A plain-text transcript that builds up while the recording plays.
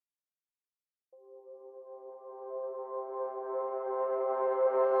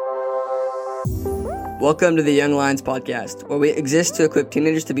Welcome to the Young Lions Podcast, where we exist to equip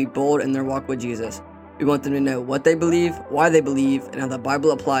teenagers to be bold in their walk with Jesus. We want them to know what they believe, why they believe, and how the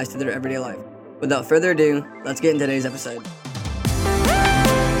Bible applies to their everyday life. Without further ado, let's get into today's episode.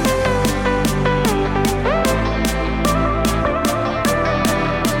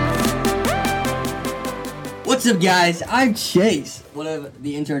 What's up, guys? I'm Chase, one of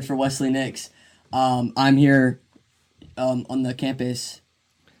the interns for Wesley Nix. I'm here on the campus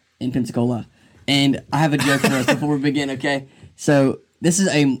in Pensacola, and I have a joke for us before we begin, okay? So, this is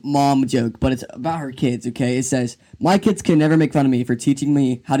a mom joke, but it's about her kids, okay? It says, "My kids can never make fun of me for teaching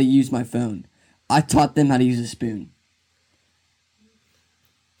me how to use my phone. I taught them how to use a spoon."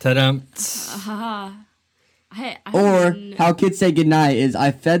 Ta-dum. Or, how kids say goodnight is,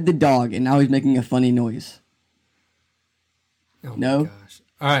 "I fed the dog, and now he's making a funny noise." Oh No? my gosh.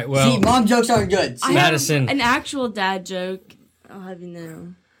 All right, well. See, mom jokes aren't good. I Madison. have an actual dad joke. I'll have you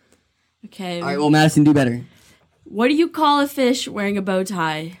know. Okay. All right, well, Madison, do better. What do you call a fish wearing a bow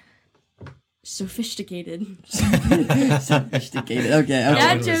tie? Sophisticated. Sophisticated. Okay.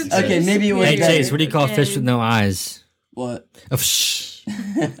 Dad jokes. Okay, maybe it was Hey, better. Chase, what do you call a fish with no eyes? What? A fish.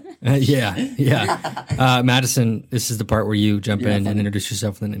 Yeah. Madison, this is the part where you jump in and introduce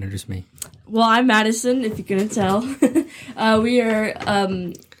yourself and then introduce me. Well, I'm Madison, if you couldn't tell. We are,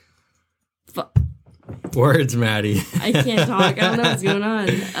 Words, Maddie. I can't talk. I don't know what's going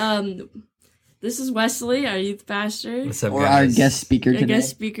on. This is Wesley, our youth pastor. What's up, Or guys? our guest speaker Our today. guest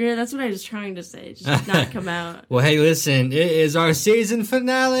speaker. That's what I was trying to say. Just did not come out. Well, hey, listen. It is our season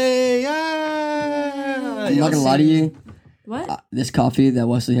finale. Ah! I'm not gonna lie to you. What? This coffee that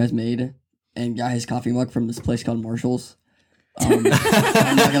Wesley has made and got his coffee mug from this place called Marshall's. I'm not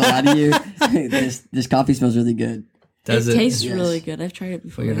gonna lie to you. This coffee smells really good. Does it it? tastes Yes. really good. I've tried it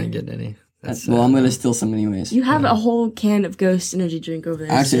before. We're going to get any. That's, Well, I'm gonna steal some anyways. You have a whole can of Ghost energy drink over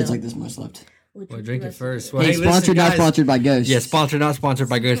there. Actually, it's still. like this much left. Well, drink it first. Well, Hey, listen, sponsored, not guys. sponsored by Ghost. Yeah, sponsored, not sponsored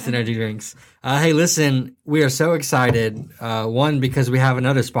by Ghost Energy Drinks. Hey, listen, we are so excited. One, because we have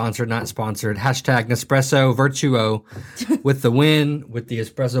another sponsor, not sponsored. Hashtag Nespresso Virtuo with the win, with the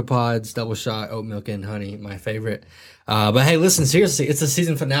espresso pods, double shot, oat milk and honey, my favorite. But hey, listen, seriously, it's the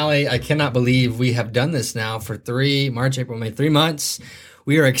season finale. I cannot believe we have done this now for 3 months.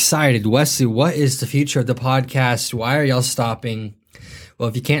 We are excited. Wesley, what is the future of the podcast? Why are y'all stopping? Well,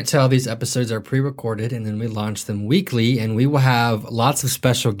 if you can't tell, these episodes are pre-recorded and then we launch them weekly, and we will have lots of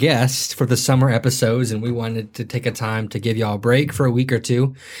special guests for the summer episodes, and we wanted to take a time to give y'all a break for a week or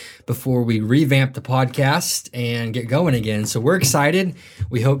two before we revamp the podcast and get going again. So we're excited.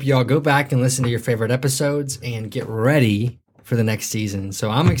 We hope y'all go back and listen to your favorite episodes and get ready for the next season. So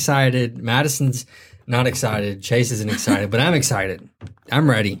I'm excited. Madison's not excited. Chase isn't excited, but I'm excited. I'm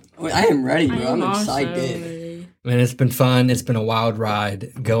ready. I am ready, bro. I'm also excited. ready. Man, it's been fun. It's been a wild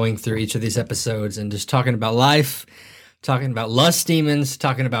ride going through each of these episodes and just talking about life, talking about lust demons,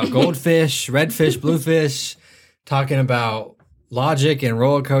 talking about goldfish, redfish, bluefish, talking about logic and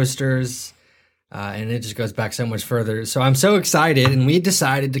roller coasters. And it just goes back so much further. So I'm so excited, and we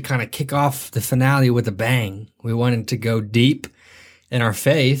decided to kind of kick off the finale with a bang. We wanted to go deep in our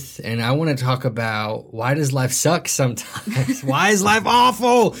faith, and I want to talk about, why does life suck sometimes? Why is life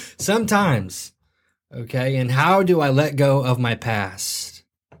awful sometimes? Okay, and how do I let go of my past?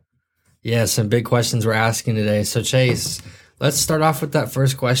 Yeah, some big questions we're asking today. So Chase, let's start off with that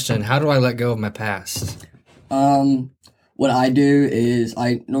first question. How do I let go of my past? What I do is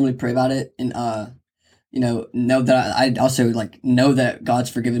I normally pray about it and know that I also know that God's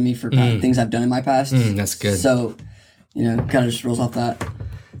forgiven me for things I've done in my past. That's good. So, kind of just rolls off that.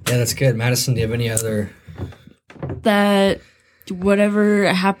 Yeah, that's good. Madison, do you have any other? That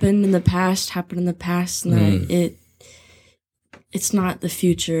whatever happened in the past, and that it's not the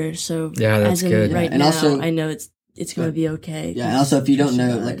future. So Yeah, that's as in good. right Yeah, and now, also- I know it's going to be okay. Yeah, and also if you don't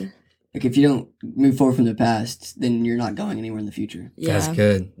know, God. if you don't move forward from the past, then you're not going anywhere in the future. Yeah. That's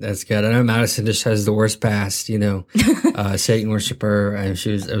good. That's good. I know Madison just has the worst past, Satan worshiper, and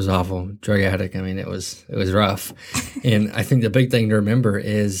it was awful. Drug addict. I mean, it was rough. And I think the big thing to remember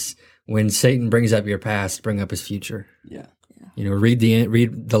is, when Satan brings up your past, bring up his future. Yeah. Read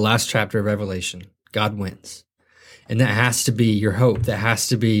the last chapter of Revelation. God wins. And that has to be your hope. That has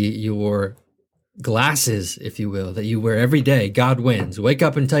to be your glasses, if you will, that you wear every day. God wins. Wake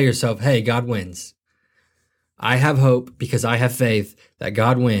up and tell yourself, hey, God wins. I have hope because I have faith that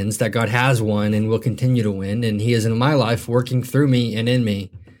God wins, that God has won and will continue to win. And he is in my life working through me and in me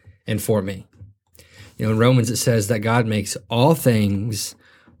and for me. In Romans, it says that God makes all things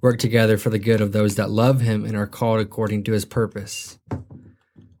work together for the good of those that love him and are called according to his purpose.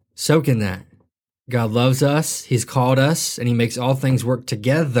 Soak in that. God loves us, he's called us, and he makes all things work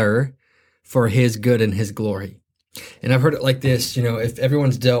together for his good and his glory. And I've heard it like this, if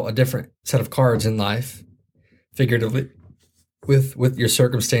everyone's dealt a different set of cards in life, figuratively, with your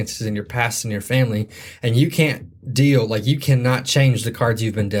circumstances and your past and your family, and you cannot change the cards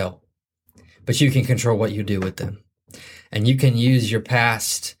you've been dealt, but you can control what you do with them. And you can use your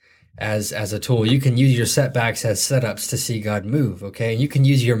past as a tool. You can use your setbacks as setups to see God move, okay? And you can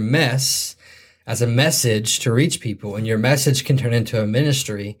use your mess as a message to reach people, and your message can turn into a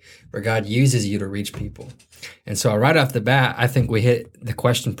ministry where God uses you to reach people. And so right off the bat, I think we hit the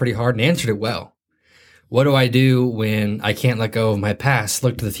question pretty hard and answered it well. What do I do when I can't let go of my past,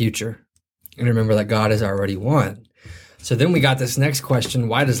 look to the future, and remember that God has already won? So then we got this next question: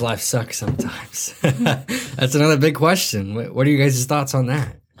 why does life suck sometimes? That's another big question. What are you guys' thoughts on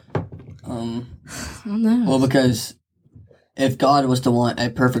that? I don't know. Well, because if God was to want a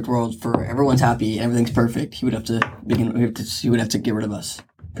perfect world for everyone's happy and everything's perfect, he would have to get rid of us,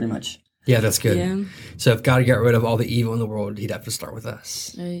 pretty much. Yeah, that's good. Yeah. So if God got rid of all the evil in the world, he'd have to start with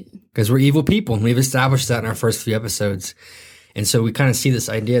us. Right. Because we're evil people, and we've established that in our first few episodes. And so we kind of see this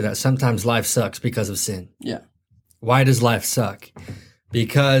idea that sometimes life sucks because of sin. Yeah. Why does life suck?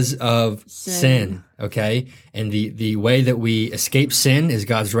 Because of sin, okay? And the way that we escape sin is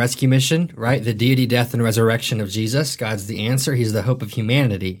God's rescue mission, right? The deity, death, and resurrection of Jesus. God's the answer. He's the hope of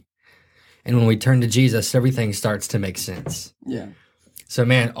humanity. And when we turn to Jesus, everything starts to make sense. Yeah. So,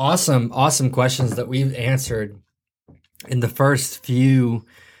 man, awesome questions that we've answered in the first few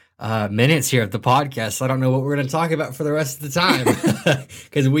minutes here of the podcast. I don't know what we're going to talk about for the rest of the time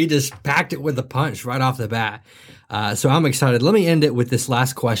because we just packed it with a punch right off the bat. So I'm excited. Let me end it with this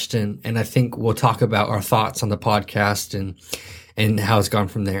last question, and I think we'll talk about our thoughts on the podcast and how it's gone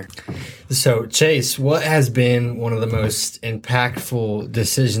from there. So, Chase, what has been one of the most impactful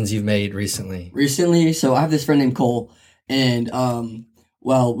decisions you've made recently? So I have this friend named Cole, and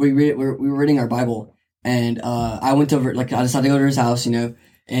we were reading our Bible, and I went over, I decided to go to his house,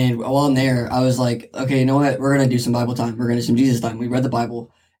 and while I'm there, I was like, okay, you know what? We're going to do some Bible time. We're going to do some Jesus time. We read the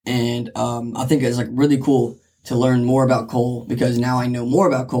Bible, and I think it's really cool to learn more about Cole, because now I know more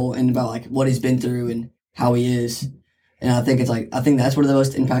about Cole and about what he's been through and how he is. And I think that's one of the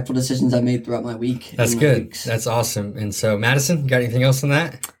most impactful decisions I've made throughout my week. That's good. That's awesome. And so, Madison, you got anything else on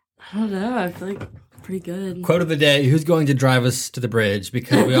that? I don't know. I feel like pretty good. Quote of the day: who's going to drive us to the bridge?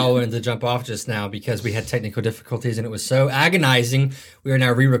 Because we all wanted to jump off just now because we had technical difficulties and it was so agonizing. We are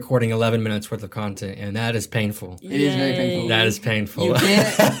now re-recording 11 minutes worth of content, and that is painful. It is very painful. That is painful. You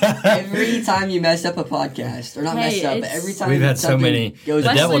can't, every time you mess up a podcast, or not mess up, but every time we've had so many. The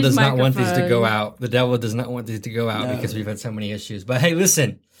devil does not want these to go out. The devil does not want these to go out because we've had so many issues. But hey,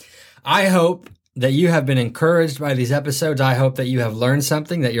 listen, I hope that you have been encouraged by these episodes. I hope that you have learned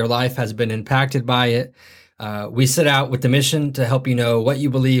something, that your life has been impacted by it. We set out with the mission to help you know what you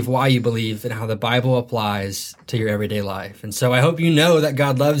believe, why you believe, and how the Bible applies to your everyday life. And so I hope you know that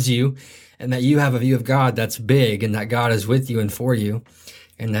God loves you and that you have a view of God that's big and that God is with you and for you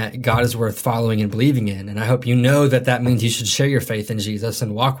and that God is worth following and believing in. And I hope you know that that means you should share your faith in Jesus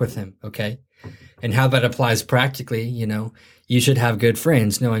and walk with him, okay? And how that applies practically, you should have good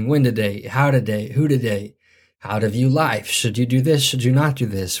friends, knowing when to date, how to date, who to date, how to view life. Should you do this? Should you not do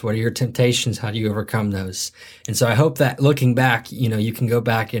this? What are your temptations? How do you overcome those? And so I hope that looking back, you can go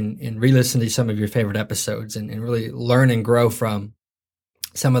back and re-listen to some of your favorite episodes and really learn and grow from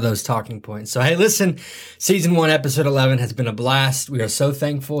some of those talking points. So, hey, listen, season 1, episode 11 has been a blast. We are so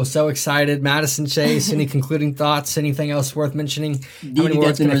thankful, so excited. Madison, Chase, any concluding thoughts? Anything else worth mentioning? How many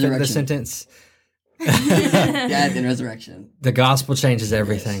words can I fit in this sentence? Death and resurrection. The gospel changes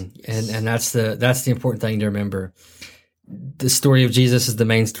everything, and that's the important thing to remember. The story of Jesus is the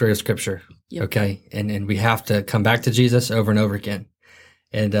main story of Scripture. Yep. Okay, and we have to come back to Jesus over and over again.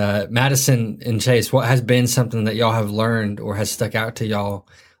 And Madison and Chase, what has been something that y'all have learned or has stuck out to y'all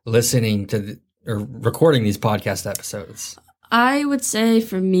listening to or recording these podcast episodes? I would say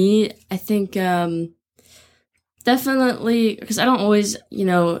for me, I think definitely, because I don't always,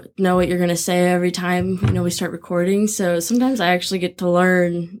 know what you're going to say every time, we start recording. So sometimes I actually get to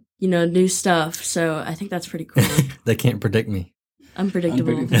learn, new stuff. So I think that's pretty cool. They can't predict me.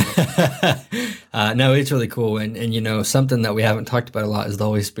 Unpredictable. No, it's really cool. And something that we haven't talked about a lot is the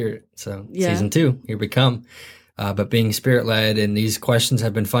Holy Spirit. So season 2, here we come. But being spirit-led, and these questions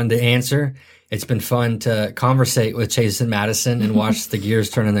have been fun to answer. It's been fun to conversate with Chase and Madison and watch the gears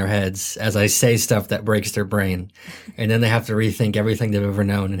turn in their heads as I say stuff that breaks their brain. And then they have to rethink everything they've ever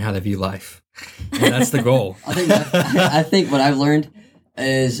known and how they view life. And that's the goal. I think what I've learned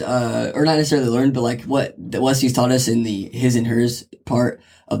is, or not necessarily learned, but what Wesley's taught us in the his and hers part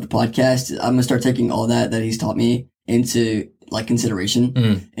of the podcast, I'm going to start taking all that he's taught me into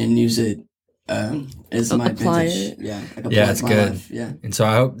consideration and use it is my Apply vintage. it. Yeah, I can Yeah, apply it's it to my good. life. Yeah. And so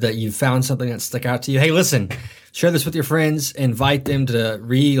I hope that you found something that stuck out to you. Hey, listen, share this with your friends. Invite them to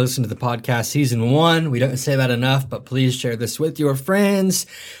re-listen to the podcast. Season 1, we don't say that enough, but please share this with your friends.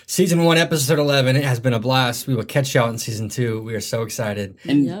 Season 1, episode 11. It has been a blast. We will catch y'all in season 2. We are so excited.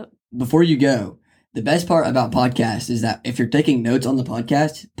 And Yep. before you go, the best part about podcasts is that if you're taking notes on the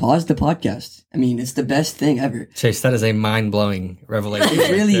podcast, pause the podcast. I mean, it's the best thing ever. Chase, that is a mind-blowing revelation. It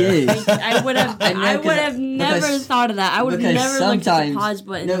really is. I would have. I know, I 'cause would have never because- thought of that. I would have because never looked at the sometimes- pause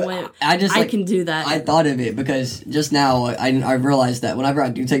button no, and went, I just I like, can do that. I thought of it because just now I realized that whenever I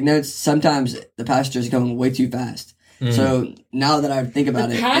do take notes, sometimes the pastor is going way too fast. So now that I think about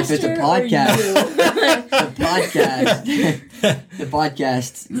The it, if it's a pastor or podcast, you? the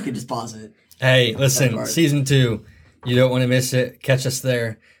podcast, you can just pause it. Hey, That listen, part. season 2, you don't want to miss it. Catch us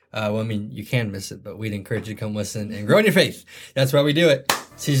there. Well, I mean, you can miss it, but we'd encourage you to come listen and grow in your faith. That's why we do it.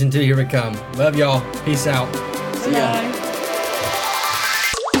 Season 2, here we come. Love y'all. Peace out. See ya. Bye.